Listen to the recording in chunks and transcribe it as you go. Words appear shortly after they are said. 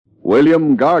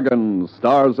William Gargan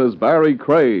stars as Barry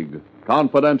Craig,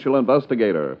 confidential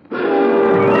investigator.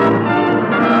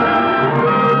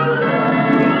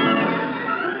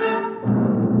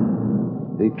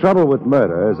 The trouble with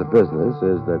murder as a business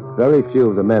is that very few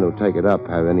of the men who take it up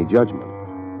have any judgment.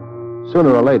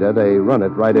 Sooner or later, they run it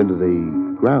right into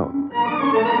the ground.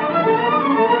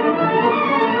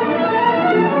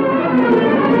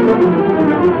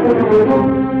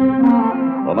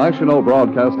 The National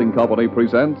Broadcasting Company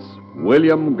presents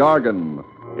William Gargan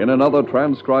in another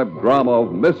transcribed drama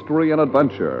of mystery and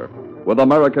adventure with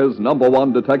America's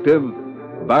 #1 detective,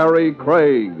 Barry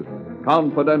Craig,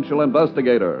 confidential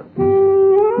investigator.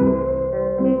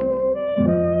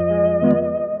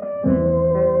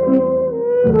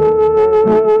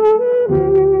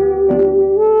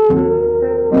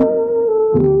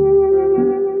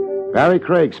 Barry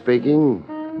Craig speaking.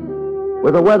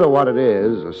 With the weather what it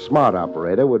is, a smart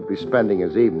operator would be spending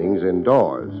his evenings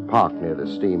indoors, parked near the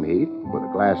steam heat, with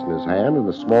a glass in his hand and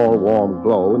a small warm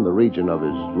glow in the region of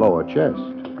his lower chest.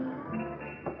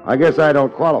 I guess I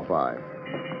don't qualify.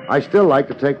 I still like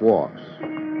to take walks.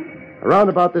 Around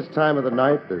about this time of the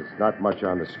night, there's not much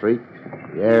on the street.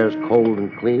 The air's cold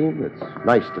and clean. It's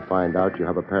nice to find out you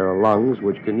have a pair of lungs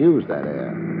which can use that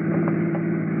air.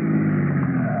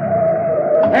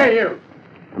 Hey, you!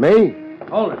 Me?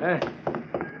 Hold it, huh?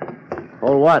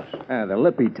 Hold what? The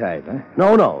lippy type, huh?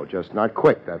 No, just not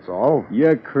quick, that's all.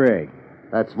 You're Craig.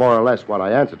 That's more or less what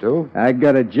I answer to. I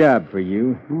got a job for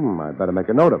you. I'd better make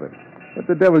a note of it. What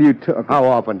the devil you took? How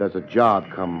often does a job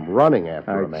come running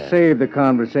after a man? I'd save the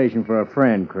conversation for a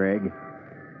friend, Craig.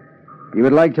 You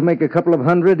would like to make a couple of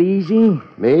hundred easy?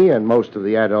 Me and most of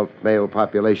the adult male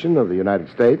population of the United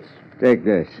States. Take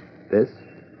this. This?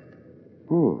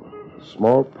 A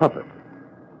small puppet.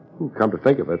 Come to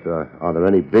think of it, are there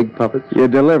any big puppets? You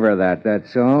deliver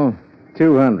that's all.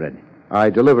 200.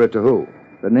 I deliver it to who?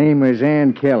 The name is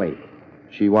Ann Kelly.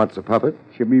 She wants a puppet?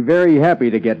 She'll be very happy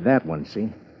to get that one,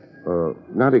 see?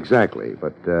 Not exactly,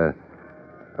 but there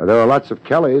are lots of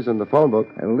Kellys in the phone book.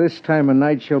 And this time of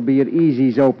night she'll be at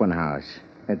Easy's open house.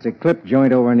 It's a clip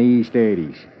joint over in the East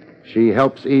 80s. She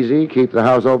helps Easy keep the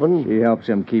house open? She helps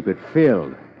him keep it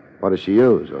filled. What does she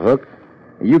use, a hook?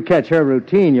 You catch her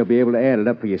routine, you'll be able to add it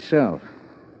up for yourself.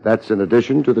 That's in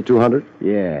addition to the 200?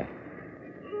 Yeah.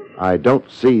 I don't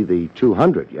see the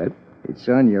 200 yet. It's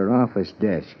on your office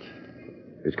desk.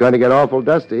 It's going to get awful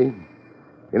dusty.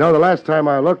 You know, the last time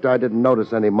I looked, I didn't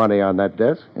notice any money on that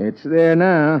desk. It's there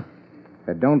now.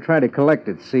 But don't try to collect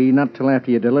it, see? Not till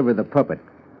after you deliver the puppet.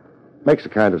 Makes a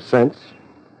kind of sense.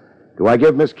 Do I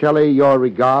give Miss Kelly your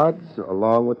regards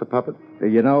along with the puppet? Do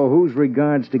you know whose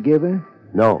regards to give her?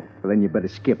 No. Well, then you better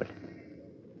skip it.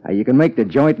 You can make the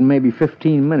joint in maybe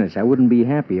 15 minutes. I wouldn't be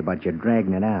happy about you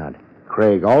dragging it out.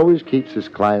 Craig always keeps his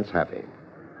clients happy.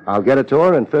 I'll get it to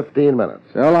her in 15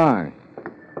 minutes. So long.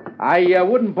 I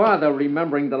wouldn't bother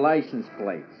remembering the license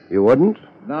plates. You wouldn't?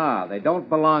 No, they don't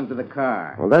belong to the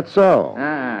car. Well, that's so.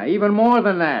 Even more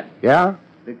than that. Yeah?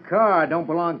 The car don't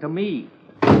belong to me.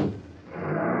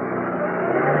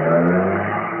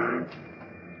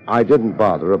 I didn't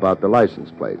bother about the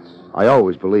license plates. I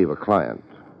always believe a client,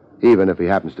 even if he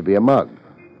happens to be a mug.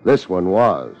 This one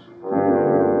was.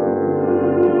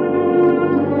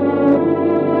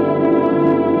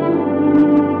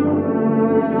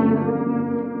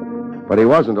 But he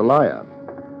wasn't a liar.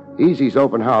 Easy's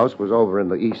open house was over in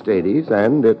the East 80s,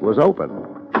 and it was open.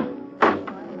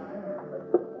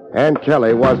 Ann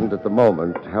Kelly wasn't at the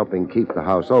moment helping keep the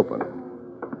house open.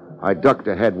 I ducked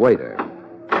a head waiter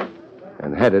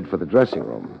and headed for the dressing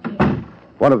room.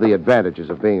 One of the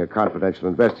advantages of being a confidential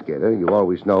investigator, you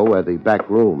always know where the back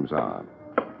rooms are,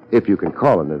 if you can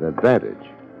call it an advantage.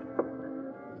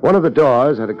 One of the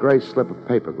doors had a gray slip of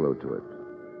paper glued to it.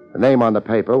 The name on the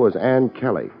paper was Ann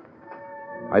Kelly.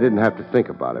 I didn't have to think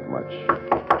about it much.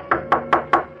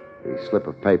 The slip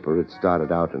of paper had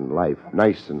started out in life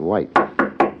nice and white.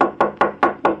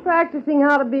 Practicing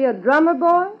how to be a drummer,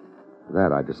 boy?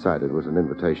 That, I decided, was an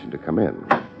invitation to come in.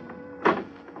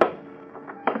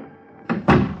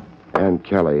 Ann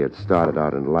Kelly had started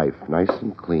out in life nice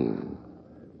and clean.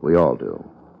 We all do.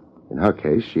 In her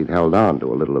case, she'd held on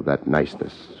to a little of that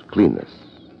niceness, cleanness.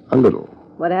 A little.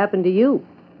 What happened to you?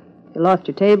 You lost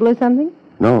your table or something?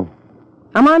 No.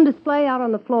 I'm on display out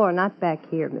on the floor, not back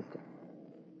here, mister.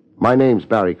 My name's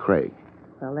Barry Craig.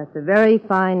 Well, that's a very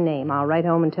fine name. I'll write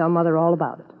home and tell Mother all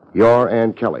about it. You're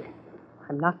Ann Kelly.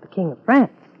 I'm not the King of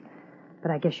France, but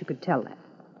I guess you could tell that.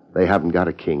 They haven't got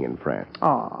a king in France.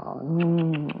 Oh,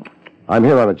 I'm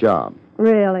here on a job.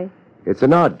 Really? It's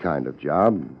an odd kind of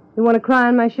job. You want to cry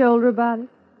on my shoulder about it?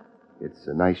 It's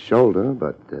a nice shoulder,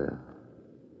 but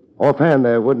Offhand,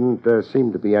 there wouldn't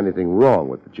seem to be anything wrong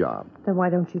with the job. Then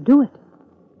why don't you do it?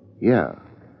 Yeah.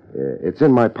 It's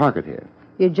in my pocket here.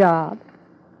 Your job?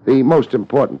 The most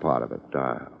important part of it.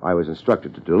 I was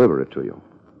instructed to deliver it to you.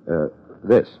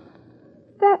 This.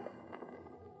 That's...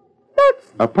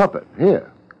 A puppet.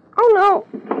 Here. Oh,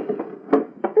 no.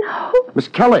 No. Miss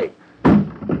Kelly!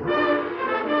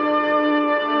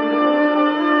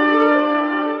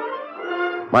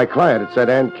 My client had said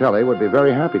Ann Kelly would be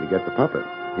very happy to get the puppet.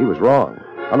 He was wrong.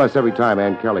 Unless every time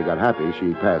Ann Kelly got happy,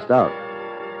 she passed out.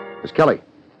 Miss Kelly.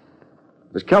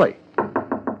 Miss Kelly.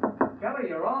 Kelly,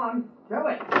 you're on.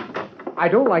 Kelly. I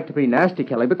don't like to be nasty,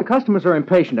 Kelly, but the customers are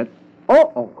impatient.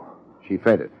 Oh. She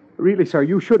fainted. Really, sir,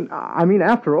 you shouldn't. I mean,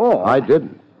 after all. I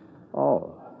didn't.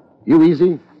 Oh. You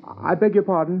easy? I beg your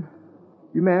pardon.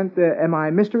 You meant, am I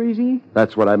Mr. Easy?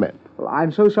 That's what I meant. Well,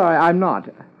 I'm so sorry, I'm not.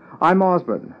 I'm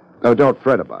Osborne. Oh, don't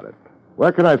fret about it.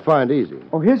 Where can I find Easy?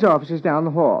 Oh, his office is down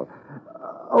the hall.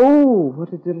 Oh,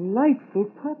 what a delightful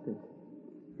puppet.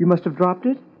 You must have dropped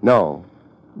it? No.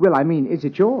 Well, I mean, is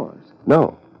it yours?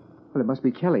 No. Well, it must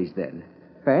be Kelly's then.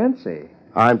 Fancy.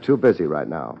 I'm too busy right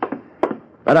now.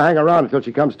 Better hang around until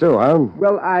she comes to, huh?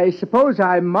 Well, I suppose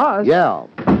I must. Yeah.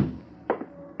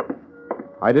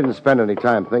 I didn't spend any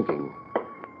time thinking.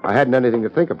 I hadn't anything to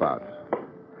think about.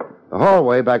 The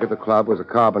hallway back at the club was a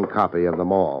carbon copy of the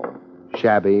mall.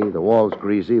 Shabby, the walls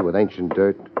greasy with ancient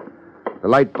dirt. The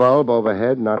light bulb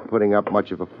overhead not putting up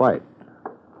much of a fight.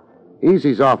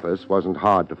 Easy's office wasn't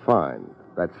hard to find.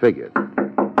 That figured.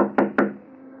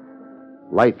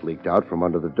 Light leaked out from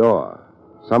under the door.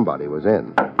 Somebody was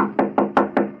in.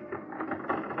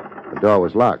 The door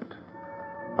was locked.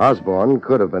 Osborne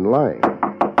could have been lying.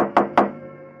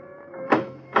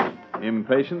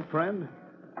 Impatient, friend?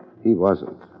 He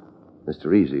wasn't.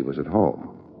 Mr. Easy was at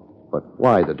home. But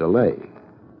why the delay?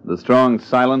 The strong,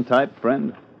 silent type,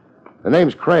 friend? The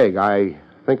name's Craig. I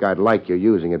think I'd like you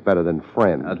using it better than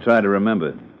friend. I'll try to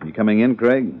remember. You coming in,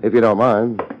 Craig? If you don't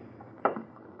mind.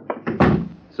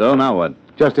 So, now what?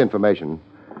 Just information.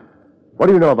 What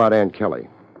do you know about Ann Kelly?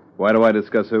 Why do I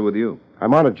discuss her with you?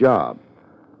 I'm on a job.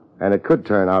 And it could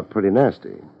turn out pretty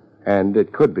nasty. And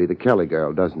it could be the Kelly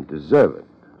girl doesn't deserve it.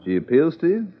 She appeals to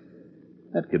you?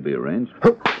 That could be arranged.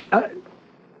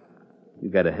 You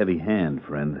got a heavy hand,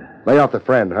 friend. Lay off the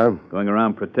friend, huh? Going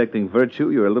around protecting virtue,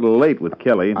 you're a little late with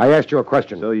Kelly. I asked you a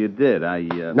question. So you did.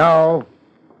 No.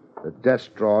 The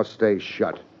desk drawer stays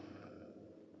shut.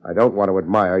 I don't want to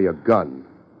admire your gun.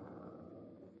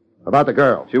 About the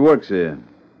girl. She works here.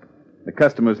 The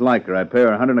customers like her. I pay her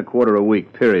 $125 a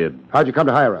week, period. How'd you come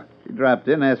to hire her? She dropped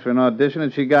in, asked for an audition,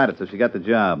 and she got it, so she got the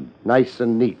job. Nice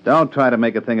and neat. Don't try to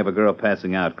make a thing of a girl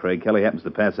passing out, Craig. Kelly happens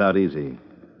to pass out easy.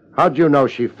 How'd you know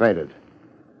she fainted?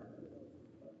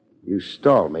 You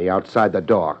stalled me outside the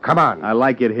door. Come on. I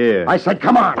like it here. I said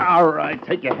come on. All right,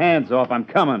 take your hands off. I'm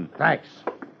coming. Thanks.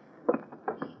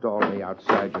 Stall me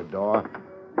outside your door.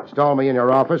 Stall me in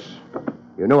your office.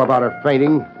 You knew about her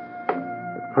fainting.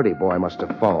 The pretty boy must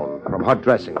have phoned from her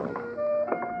dressing room.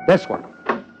 This one.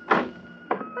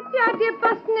 What's the idea of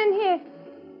busting in here?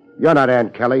 You're not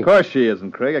Ann Kelly. Of course she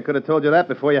isn't, Craig. I could have told you that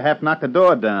before you half knocked the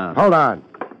door down. Hold on.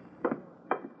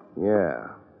 Yeah.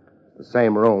 The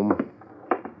same room.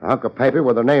 A hunk of paper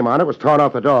with her name on it was torn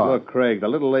off the door. Look, Craig, the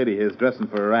little lady here's dressing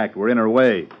for her act. We're in her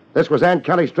way. This was Ann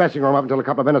Kelly's dressing room up until a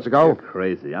couple of minutes ago. You're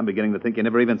crazy. I'm beginning to think you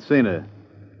never even seen her.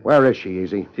 Where is she,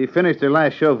 Easy? She finished her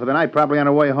last show for the night, probably on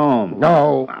her way home.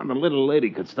 No. Now, the little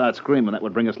lady could start screaming. That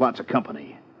would bring us lots of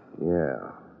company. Yeah.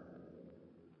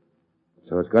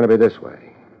 So it's going to be this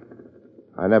way.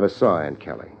 I never saw Ann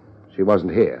Kelly. She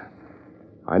wasn't here.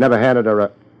 I never handed her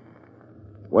a...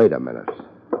 Wait a minute.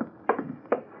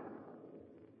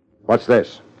 What's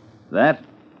this? That?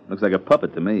 Looks like a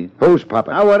puppet to me. Whose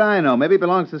puppet? How would I know? Maybe it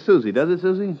belongs to Susie. Does it,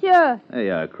 Susie? Sure. There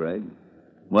you are, Craig.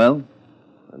 Well?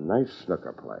 A nice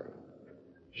snooker play.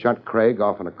 Shut Craig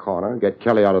off in a corner, get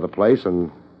Kelly out of the place,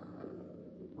 and...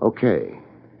 Okay.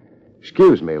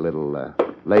 Excuse me, little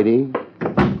lady.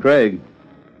 Craig,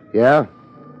 Yeah?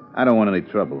 I don't want any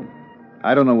trouble.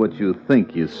 I don't know what you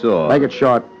think you saw. Make it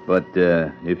short. But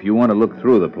if you want to look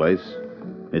through the place,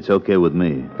 it's okay with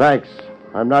me. Thanks.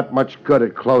 I'm not much good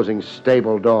at closing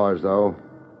stable doors, though.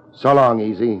 So long,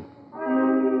 Easy.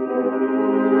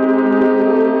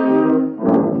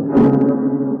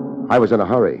 I was in a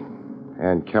hurry.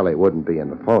 Ann Kelly wouldn't be in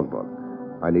the phone book.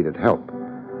 I needed help.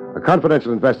 A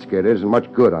confidential investigator isn't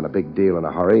much good on a big deal in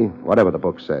a hurry, whatever the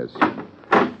book says.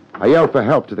 I yelled for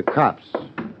help to the cops.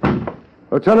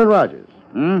 Lieutenant Rogers.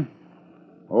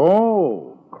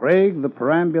 Oh, Craig, the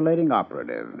perambulating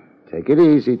operative. Take it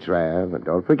easy, Trav, and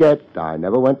don't forget, I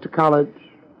never went to college.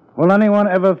 Will anyone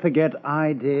ever forget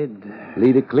I did?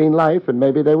 Lead a clean life, and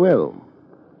maybe they will.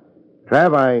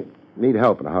 Trav, I need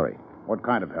help in a hurry. What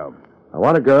kind of help? I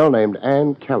want a girl named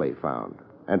Ann Kelly found,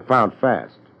 and found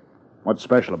fast. What's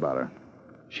special about her?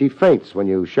 She faints when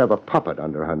you shove a puppet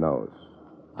under her nose.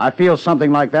 I feel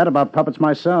something like that about puppets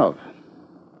myself.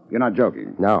 You're not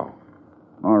joking? No.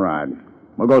 All right.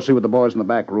 We'll go see what the boys in the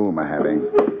back room are having.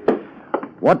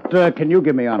 What can you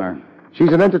give me on her?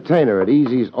 She's an entertainer at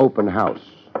Easy's open house.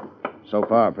 So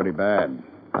far, pretty bad.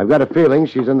 I've got a feeling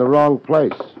she's in the wrong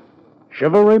place.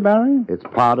 Chivalry, Barry? It's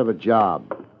part of a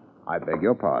job. I beg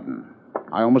your pardon.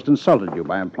 I almost insulted you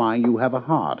by implying you have a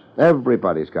heart.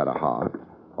 Everybody's got a heart.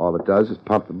 All it does is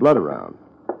pump the blood around.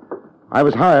 I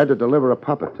was hired to deliver a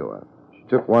puppet to her. She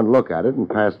took one look at it and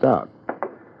passed out.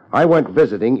 I went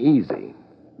visiting Easy.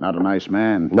 Not a nice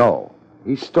man. No,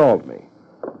 he stalled me.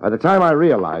 By the time I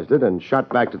realized it and shot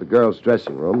back to the girl's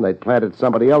dressing room, they'd planted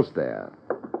somebody else there.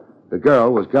 The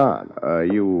girl was gone.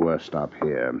 You stop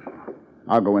here.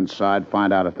 I'll go inside,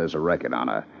 find out if there's a record on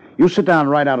her. You sit down and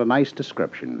write out a nice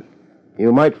description.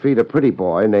 You might feed a pretty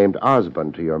boy named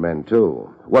Osborne to your men,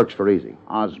 too. Works for Easy.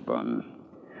 Osborne.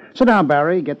 Sit down,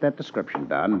 Barry. Get that description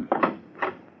done.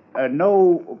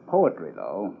 No poetry,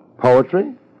 though.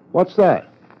 Poetry? What's that?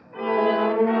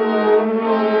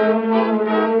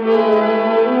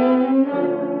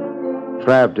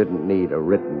 Trav didn't need a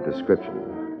written description.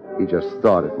 He just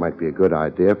thought it might be a good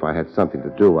idea if I had something to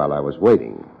do while I was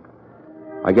waiting.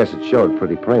 I guess it showed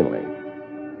pretty plainly.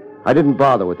 I didn't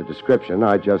bother with the description.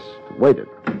 I just waited.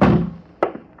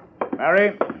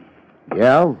 Barry?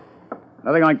 Yeah?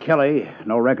 Nothing on Kelly.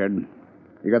 No record.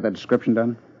 You got that description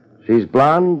done? She's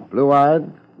blonde,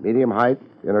 blue-eyed, medium height,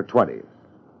 in her 20s.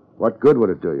 What good would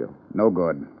it do you? No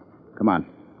good. Come on.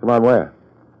 Come on, where?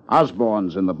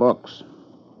 Osborne's in the books.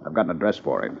 I've got an address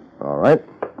for him. All right.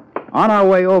 On our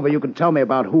way over, you can tell me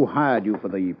about who hired you for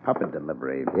the puppet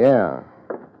delivery. Yeah.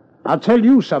 I'll tell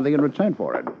you something in return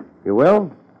for it. You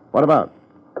will? What about?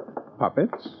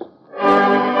 Puppets?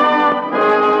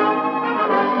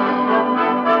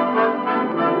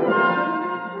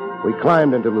 We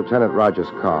climbed into Lieutenant Rogers'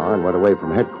 car and went away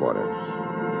from headquarters.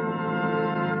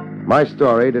 My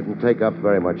story didn't take up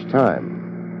very much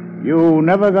time. You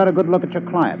never got a good look at your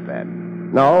client,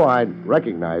 then? No, I'd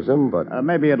recognize him, but...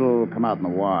 Maybe it'll come out in the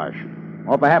wash.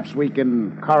 Or perhaps we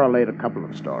can correlate a couple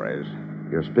of stories.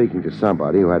 You're speaking to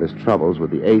somebody who had his troubles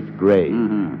with the 8th grade.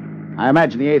 Mm-hmm. I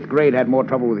imagine the 8th grade had more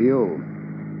trouble with you.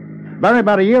 Barry,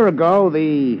 about a year ago,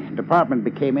 the department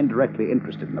became indirectly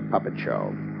interested in the puppet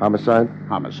show. Homicide?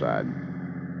 Homicide.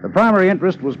 The primary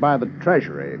interest was by the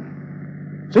Treasury.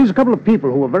 Seems a couple of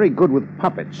people who were very good with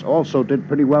puppets also did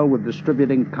pretty well with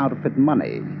distributing counterfeit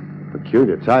money.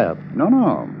 Peculiar tie-up.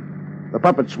 No. The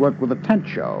puppets work with a tent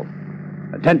show.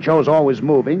 A tent show is always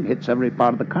moving, hits every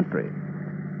part of the country.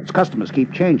 Its customers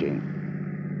keep changing.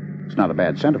 It's not a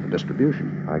bad center for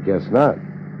distribution. I guess not.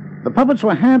 The puppets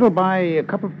were handled by a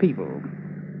couple of people.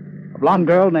 A blonde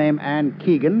girl named Ann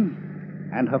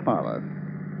Keegan and her father.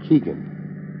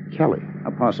 Keegan. Kelly.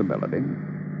 A possibility.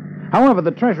 However,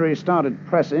 the Treasury started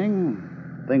pressing.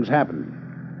 Things happened.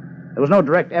 There was no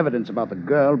direct evidence about the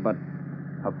girl, but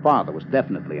her father was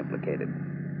definitely implicated,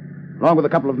 along with a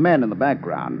couple of men in the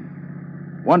background.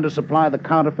 One to supply the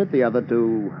counterfeit, the other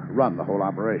to run the whole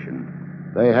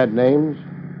operation. They had names?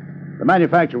 The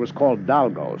manufacturer was called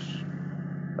Dalgos.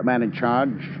 The man in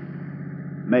charge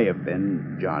may have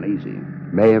been John Easy.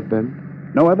 May have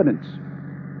been? No evidence.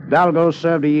 Dalgos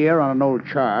served a year on an old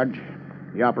charge.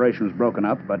 The operation was broken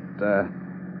up, but a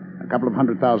couple of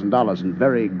 $100,000 in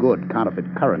very good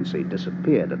counterfeit currency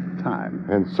disappeared at the time.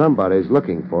 And somebody's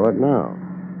looking for it now.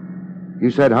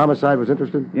 You said Homicide was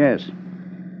interested? Yes.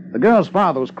 The girl's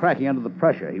father was cracking under the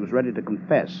pressure. He was ready to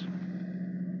confess.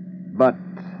 But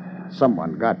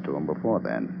someone got to him before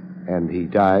then. And he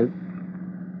died?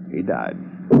 He died.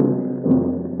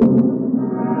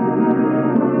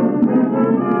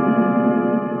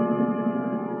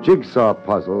 Jigsaw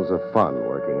puzzles are fun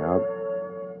working out.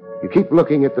 You keep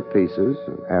looking at the pieces,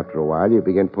 and after a while you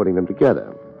begin putting them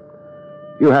together.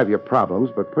 You have your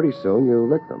problems, but pretty soon you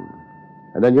lick them.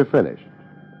 And then you're finished.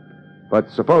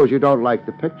 But suppose you don't like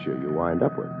the picture you wind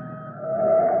up with.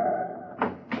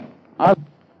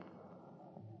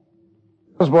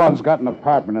 Osborne's got an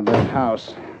apartment in that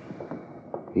house.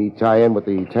 He tie in with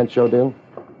the tent show deal?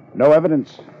 No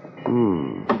evidence.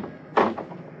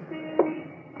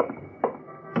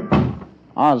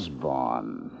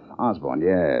 Osborne,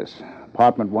 yes.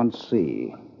 Apartment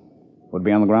 1C. Would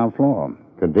be on the ground floor.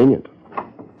 Convenient.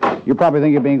 You probably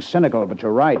think you're being cynical, but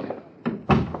you're right.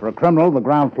 For a criminal, the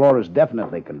ground floor is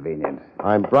definitely convenient.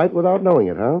 I'm bright without knowing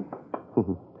it, huh?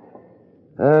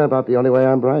 About the only way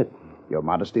I'm bright. Your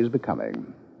modesty is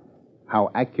becoming.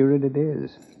 How accurate it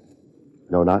is.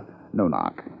 No knock? No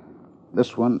knock.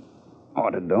 This one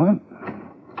ought to do it.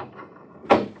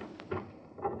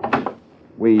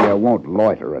 We won't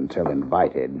loiter until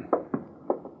invited.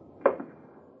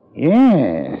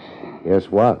 Yes. Yes,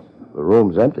 what? The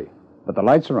room's empty. But the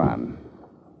lights are on.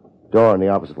 Door on the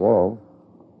opposite wall.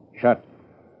 Shut.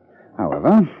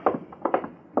 However...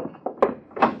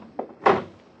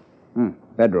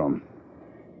 bedroom.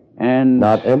 And...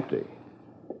 Not empty.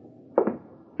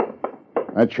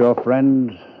 That's your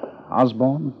friend,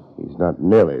 Osborne? He's not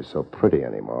nearly so pretty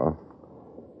anymore.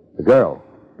 The girl.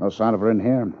 No sign of her in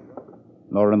here.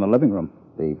 Nor in the living room.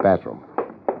 The bathroom.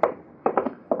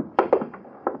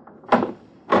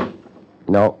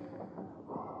 No.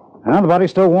 Well, the body's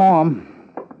still warm.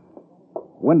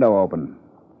 Window open.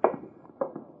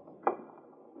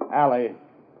 Alley.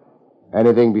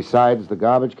 Anything besides the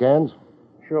garbage cans?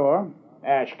 Sure.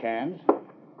 Ash cans.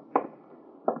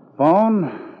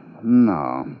 Phone?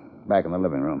 No. Back in the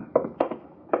living room.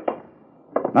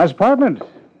 Nice apartment.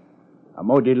 A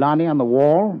Modigliani on the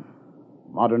wall.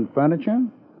 Modern furniture.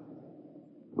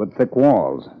 With thick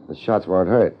walls. The shots weren't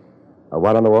hurt. A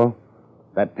what on the wall?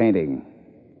 That painting.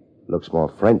 Looks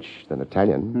more French than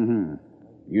Italian. Mm-hmm.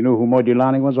 You knew who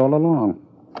Modigliani was all along.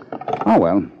 Oh,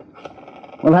 well.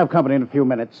 We'll have company in a few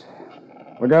minutes.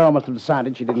 The girl must have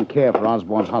decided she didn't care for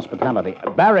Osborne's hospitality.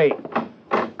 Barry!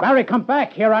 Barry, come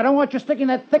back here. I don't want you sticking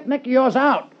that thick neck of yours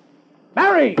out.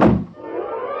 Barry!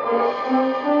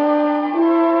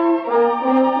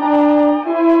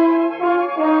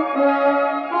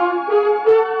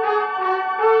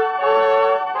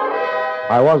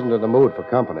 I wasn't in the mood for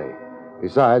company.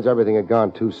 Besides, everything had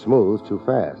gone too smooth, too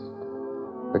fast.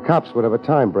 The cops would have a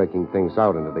time breaking things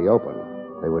out into the open.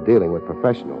 They were dealing with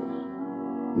professionals.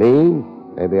 Me,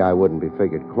 maybe I wouldn't be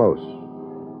figured close.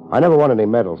 I never won any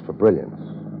medals for brilliance.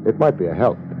 It might be a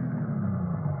help.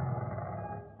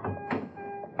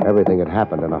 Everything had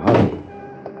happened in a hurry.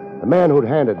 The man who'd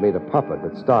handed me the puppet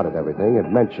that started everything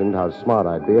had mentioned how smart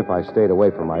I'd be if I stayed away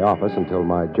from my office until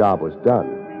my job was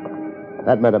done.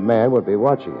 That meant a man would be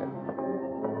watching it.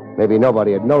 Maybe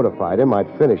nobody had notified him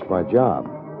I'd finished my job.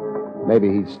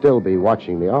 Maybe he'd still be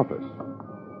watching the office.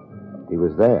 He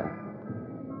was there.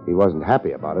 He wasn't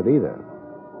happy about it either.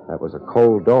 That was a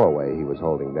cold doorway he was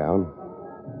holding down.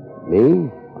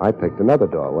 Me, I picked another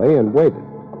doorway and waited.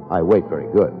 I wait very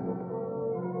good.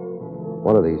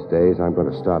 One of these days, I'm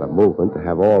going to start a movement to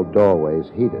have all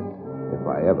doorways heated, if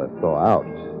I ever thaw out.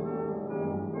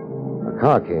 A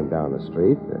car came down the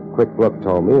street. A quick look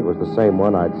told me it was the same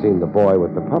one I'd seen the boy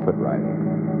with the puppet riding.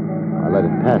 I let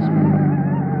it pass me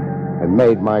and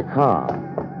made my car.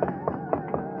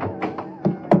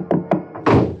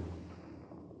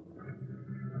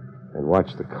 And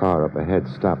watched the car up ahead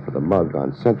stop for the mug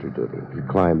on sentry duty. He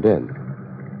climbed in.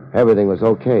 Everything was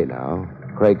okay now.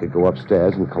 Craig could go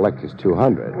upstairs and collect his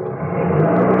 200.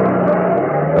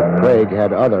 But Craig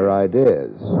had other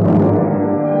ideas.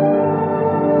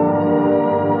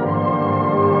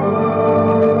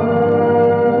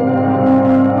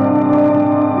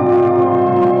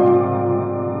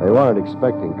 They weren't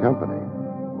expecting company.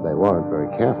 They weren't very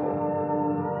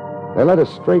careful. They let us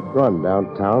straight run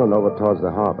downtown and over towards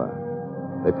the harbor.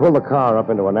 They pulled the car up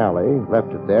into an alley,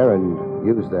 left it there, and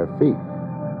used their feet.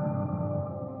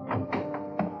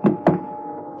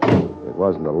 It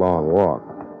wasn't a long walk.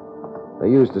 They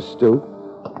used a stoop,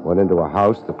 went into a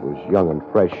house that was young and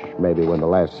fresh, maybe when the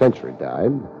last century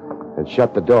died, and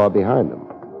shut the door behind them.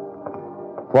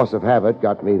 Force of habit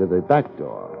got me to the back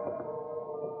door.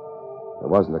 There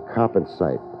wasn't a cop in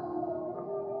sight.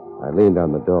 I leaned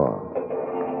on the door.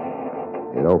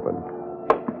 It opened.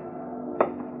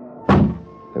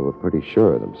 They were pretty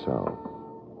sure of themselves.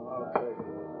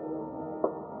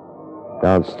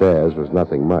 Downstairs was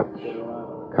nothing much.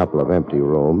 A couple of empty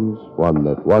rooms, one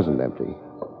that wasn't empty.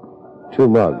 2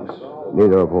 mugs,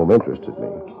 neither of whom interested me.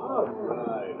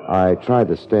 I tried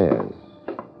the stairs.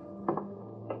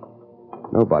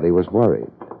 Nobody was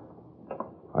worried.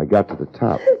 I got to the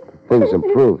top. Things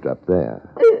improved up there.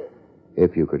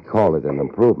 If you could call it an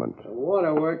improvement. The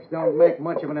waterworks don't make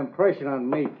much of an impression on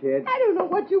me, kid. I don't know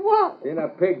what you want. In a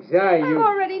pig's eye, I've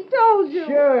already told you.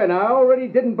 Sure, and I already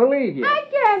didn't believe you. I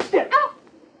can't. Ow.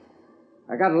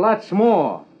 I got lots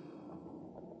more.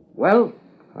 Well?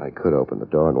 I could open the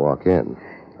door and walk in.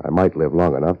 I might live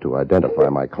long enough to identify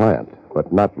my client,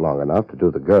 but not long enough to do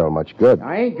the girl much good.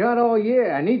 I ain't got all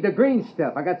year. I need the green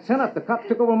stuff. I got sent up. The cops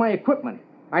took over my equipment.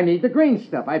 I need the green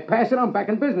stuff. I pass it on back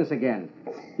in business again.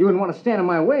 You wouldn't want to stand in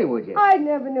my way, would you? I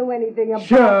never knew anything about...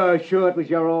 Sure, it was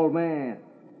your old man.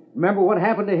 Remember what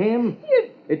happened to him? You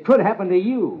It could happen to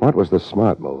you. What was the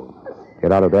smart move?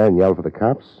 Get out of there and yell for the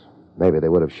cops? Maybe they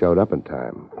would have showed up in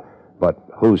time. But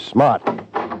who's smart?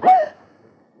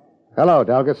 Hello,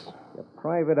 Dalgus.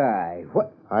 Private eye.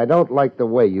 What? I don't like the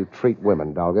way you treat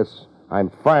women, Dalgus. I'm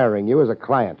firing you as a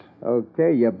client.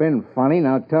 Okay, you've been funny.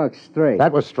 Now talk straight.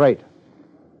 That was straight.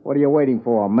 What are you waiting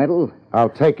for, a medal? I'll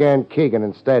take Ann Keegan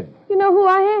instead. You know who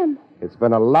I am? It's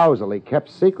been a lousily kept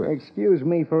secret. Excuse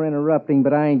me for interrupting,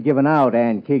 but I ain't giving out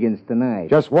Ann Keegan's tonight.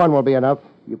 Just one will be enough.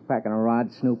 You packing a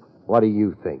rod, Snoop? What do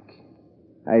you think?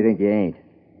 I think you ain't.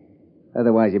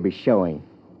 Otherwise, you'd be showing.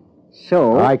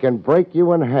 So... I can break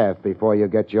you in half before you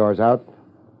get yours out.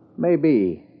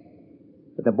 Maybe.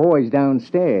 But the boys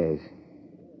downstairs,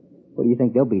 what do you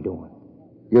think they'll be doing?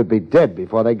 You'd be dead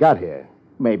before they got here.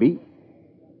 Maybe.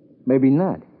 Maybe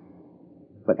not.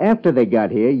 But after they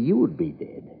got here, you would be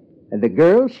dead. And the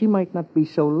girl, she might not be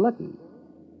so lucky.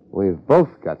 We've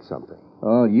both got something.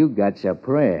 All you got's a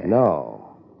prayer.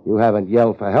 No. You haven't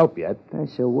yelled for help yet.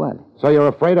 So what? So you're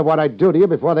afraid of what I'd do to you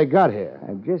before they got here.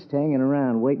 I'm just hanging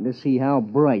around waiting to see how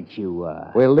bright you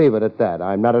are. We'll leave it at that.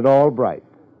 I'm not at all bright.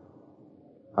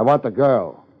 I want the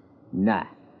girl. Nah.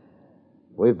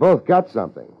 We've both got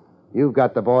something. You've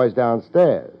got the boys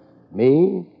downstairs.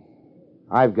 Me?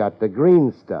 I've got the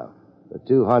green stuff. The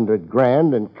 200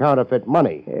 grand in counterfeit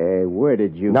money. Where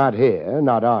did you... Not here,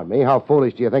 not on me. How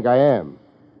foolish do you think I am?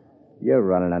 You're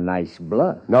running a nice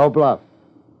bluff. No bluff.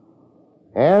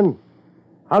 Ann,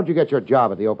 how'd you get your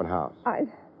job at the open house?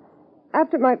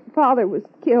 After my father was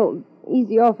killed,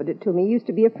 Easy offered it to me. He used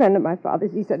to be a friend of my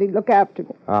father's. He said he'd look after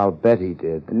me. I'll bet he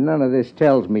did. None of this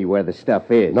tells me where the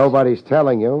stuff is. Nobody's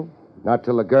telling you. Not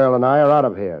till the girl and I are out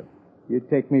of here. You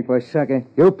take me for a sucker?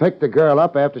 You picked the girl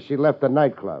up after she left the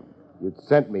nightclub. You'd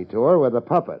sent me to her with a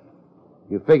puppet.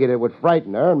 You figured it would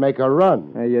frighten her and make her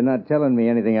run. You're not telling me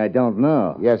anything I don't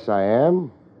know. Yes, I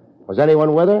am. Was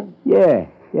anyone with her?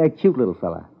 Yeah, cute little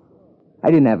fella. I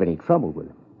didn't have any trouble with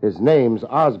him. His name's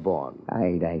Osborne. I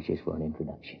ain't anxious for an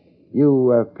introduction.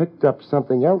 You picked up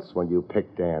something else when you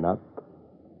picked Ann up.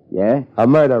 Yeah? A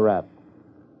murder rap.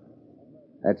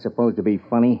 That's supposed to be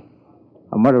funny?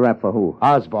 A murder rap for who?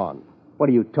 Osborne. What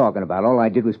are you talking about? All I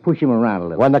did was push him around a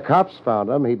little. When the cops found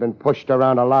him, he'd been pushed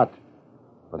around a lot.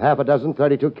 With half a dozen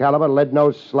 .32 caliber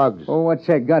lead-nosed slugs. Oh, what's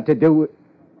that got to do with...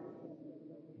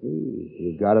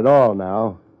 You've got it all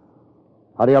now.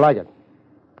 How do you like it?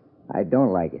 I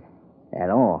don't like it. At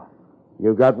all.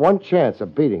 You've got one chance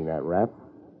of beating that rap.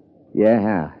 Yeah,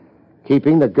 how?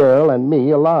 Keeping the girl and me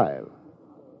alive.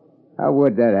 How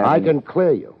would that happen? I can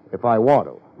clear you if I want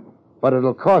to. But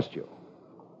it'll cost you.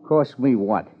 Cost me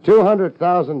what?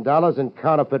 $200,000 in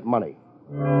counterfeit money.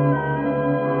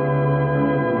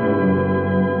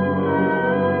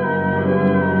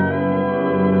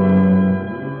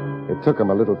 It took him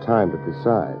a little time to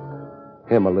decide.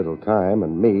 Him a little time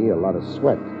and me a lot of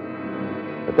sweat.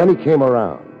 But then he came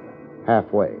around,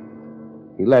 halfway.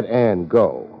 He let Ann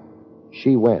go.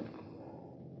 She went.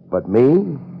 But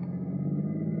me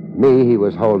he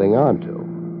was holding on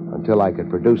to until I could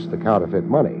produce the counterfeit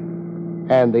money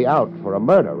and the out for a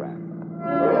murder rap.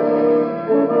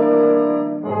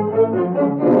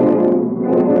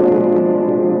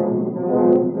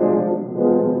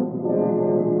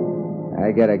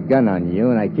 I got a gun on you,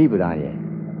 and I keep it on you.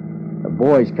 The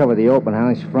boys cover the open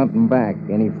house front and back.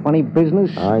 Any funny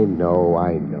business? I know.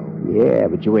 Yeah,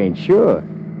 but you ain't sure.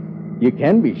 You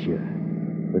can be sure.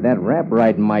 With that rap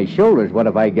riding my shoulders, what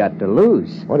have I got to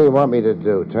lose? What do you want me to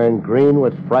do? Turn green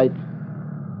with fright?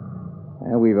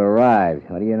 Well, we've arrived.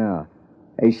 What do you know?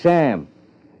 Hey, Sam,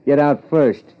 get out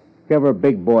first. Cover a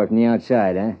big boy from the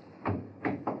outside, huh?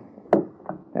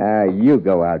 You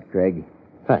go out, Craig.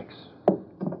 Thanks.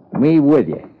 Me with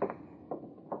you.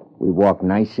 We walk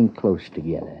nice and close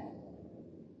together.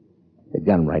 The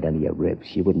gun right under your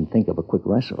ribs. You wouldn't think of a quick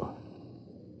wrestle.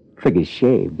 Trigger's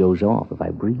shaved, goes off if I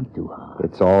breathe too hard.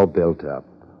 It's all built up.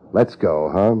 Let's go,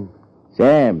 huh?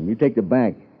 Sam, you take the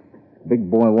back. Big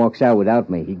boy walks out without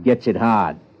me. He gets it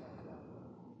hard.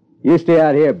 You stay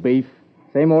out here, Beef.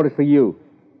 Same orders for you.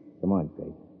 Come on,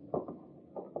 Craig.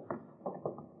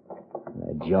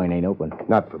 That joint ain't open.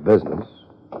 Not for business.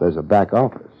 There's a back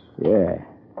office. Yeah.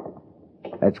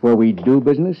 That's where we do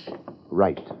business?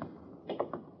 Right.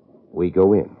 We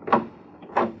go in.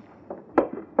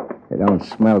 It don't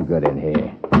smell good in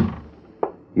here.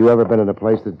 You ever been in a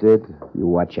place that did? You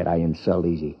watch it. I insult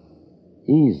Easy.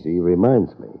 Easy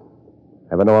reminds me.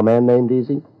 Ever know a man named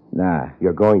Easy? Nah.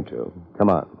 You're going to. Come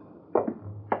on.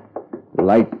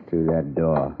 Light through that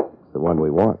door. It's the one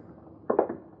we want.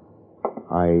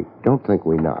 I don't think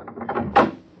we knock.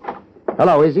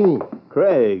 Hello, Easy.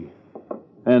 Craig.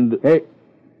 And... Hey,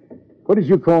 What did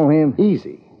you call him?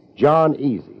 Easy. John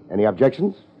Easy. Any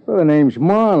objections? Well, the name's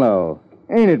Marlowe.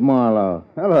 Ain't it, Marlowe?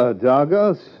 Hello,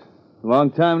 Doggos. Long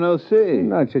time no see.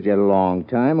 Not such a long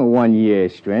time, a 1-year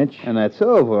stretch. And that's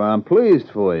over. I'm pleased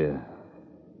for you.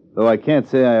 Though I can't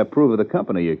say I approve of the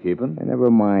company you're keeping.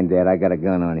 Never mind that. I got a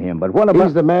gun on him. But what about...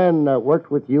 He's the man worked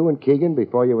with you and Keegan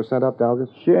before you were sent up, Dalgas?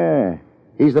 Sure.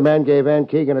 He's the man gave Ann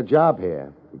Keegan a job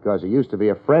here because he used to be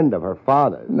a friend of her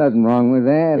father's. Nothing wrong with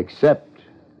that. Except,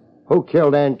 who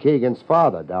killed Ann Keegan's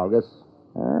father, Dalgas?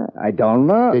 I don't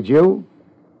know. Did you?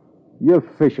 You're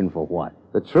fishing for what?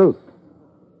 The truth.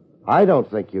 I don't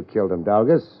think you killed him,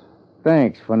 Dalgas.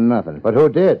 Thanks for nothing. But who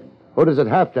did? Who does it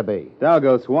have to be?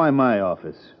 Doggos, why my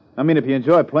office? I mean, if you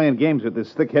enjoy playing games with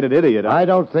this thick-headed idiot... I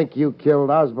don't think you killed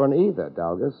Osborne either,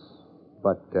 Dalgas.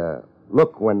 But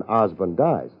look when Osborne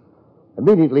dies.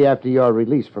 Immediately after your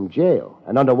release from jail.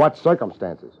 And under what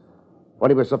circumstances? When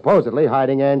he was supposedly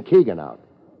hiding Ann Keegan out.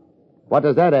 What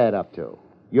does that add up to?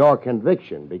 Your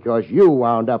conviction, because you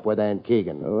wound up with Ann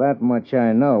Keegan. Well, that much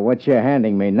I know. What you're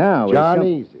handing me now is... John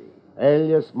Easy,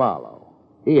 alias Marlowe.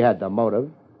 He had the motive.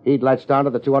 He'd latched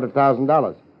onto the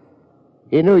 $200,000.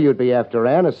 He knew you'd be after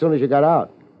Ann as soon as you got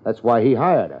out. That's why he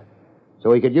hired her.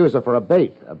 So he could use her for a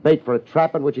bait for a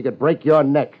trap in which he could break your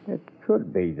neck. It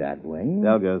could be that way.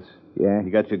 Doggos. Yeah?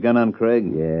 You got your gun on, Craig?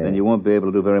 Yeah. Then you won't be able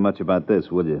to do very much about this,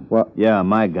 will you? What? Yeah,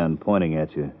 my gun pointing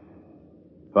at you.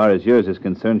 As far as yours is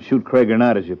concerned, shoot Craig or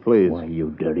not as you please. Why,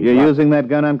 you dirty... You're using that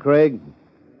gun on Craig?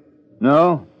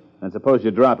 No? Then suppose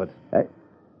you drop it.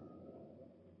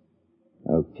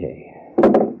 Okay.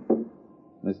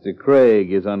 Mr.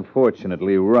 Craig is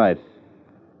unfortunately right.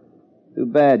 Too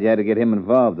bad you had to get him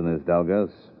involved in this,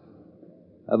 Doggos.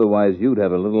 Otherwise, you'd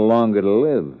have a little longer to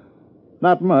live.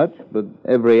 Not much, but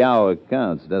every hour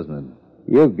counts, doesn't it?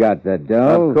 You've got the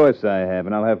dough. Of course I have,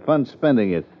 and I'll have fun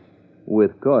spending it.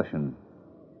 With caution.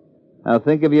 I'll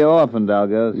think of you often,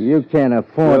 Doggos. You can't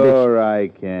afford it. Sure I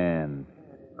can.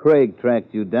 Craig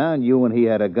tracked you down. You and he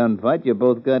had a gunfight. You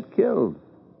both got killed.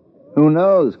 Who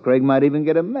knows? Craig might even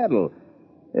get a medal.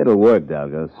 It'll work,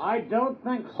 Doggos. I don't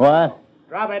think so. What?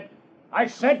 Drop it. I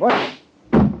said... What?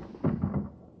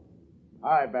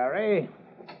 Hi, Barry.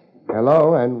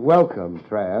 Hello and welcome,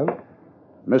 Trav.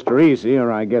 Mr. Easy,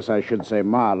 or I guess I should say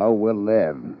Marlowe, will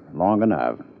live long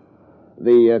enough.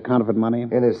 The counterfeit money?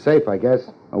 In his safe, I guess.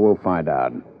 Oh, we'll find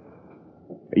out.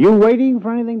 Are you waiting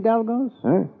for anything, Dalgos?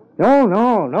 Huh?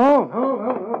 No.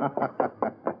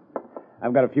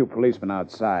 I've got a few policemen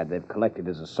outside. They've collected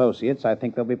his associates. I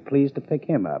think they'll be pleased to pick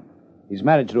him up. He's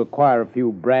managed to acquire a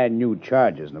few brand new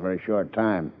charges in a very short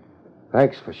time.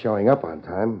 Thanks for showing up on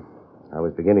time. I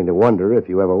was beginning to wonder if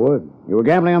you ever would. You were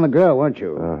gambling on the girl, weren't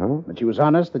you? Uh-huh. But she was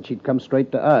honest that she'd come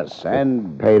straight to us,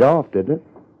 and... Paid off, didn't it?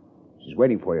 She's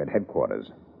waiting for you at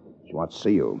headquarters. She wants to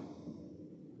see you.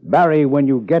 Barry, when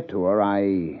you get to her,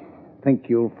 I think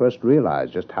you'll first realize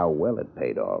just how well it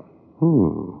paid off.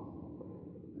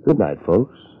 Good night,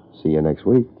 folks. See you next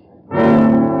week.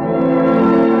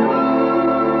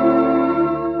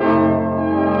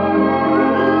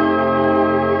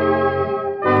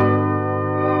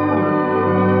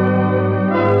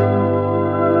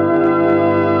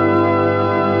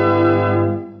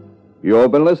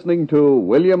 You've been listening to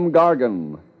William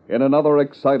Gargan in another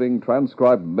exciting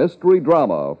transcribed mystery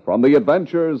drama from the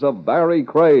adventures of Barry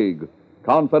Craig,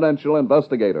 confidential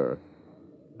investigator.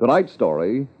 Tonight's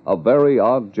story, A Very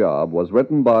Odd Job, was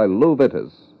written by Lou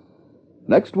Vittis.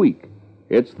 Next week,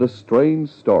 it's the strange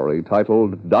story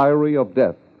titled Diary of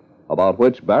Death, about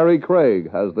which Barry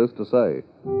Craig has this to say.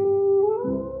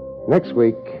 Next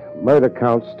week, murder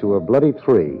counts to a bloody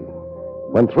 3.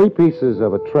 When 3 pieces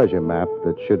of a treasure map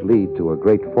that should lead to a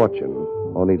great fortune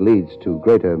only leads to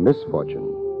greater misfortune.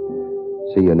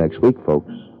 See you next week,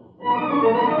 folks.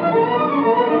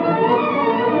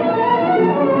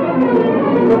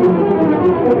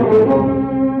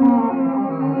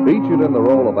 Featured in the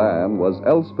role of Anne was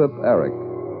Elspeth Eric.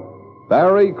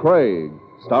 Barry Craig,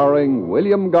 starring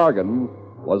William Gargan,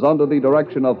 was under the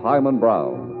direction of Hyman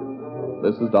Brown.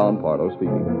 This is Don Pardo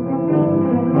speaking.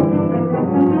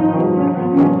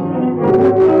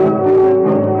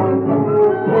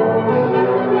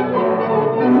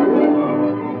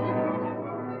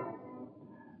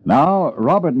 Now,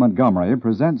 Robert Montgomery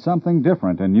presents something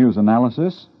different in news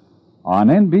analysis on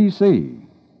NBC.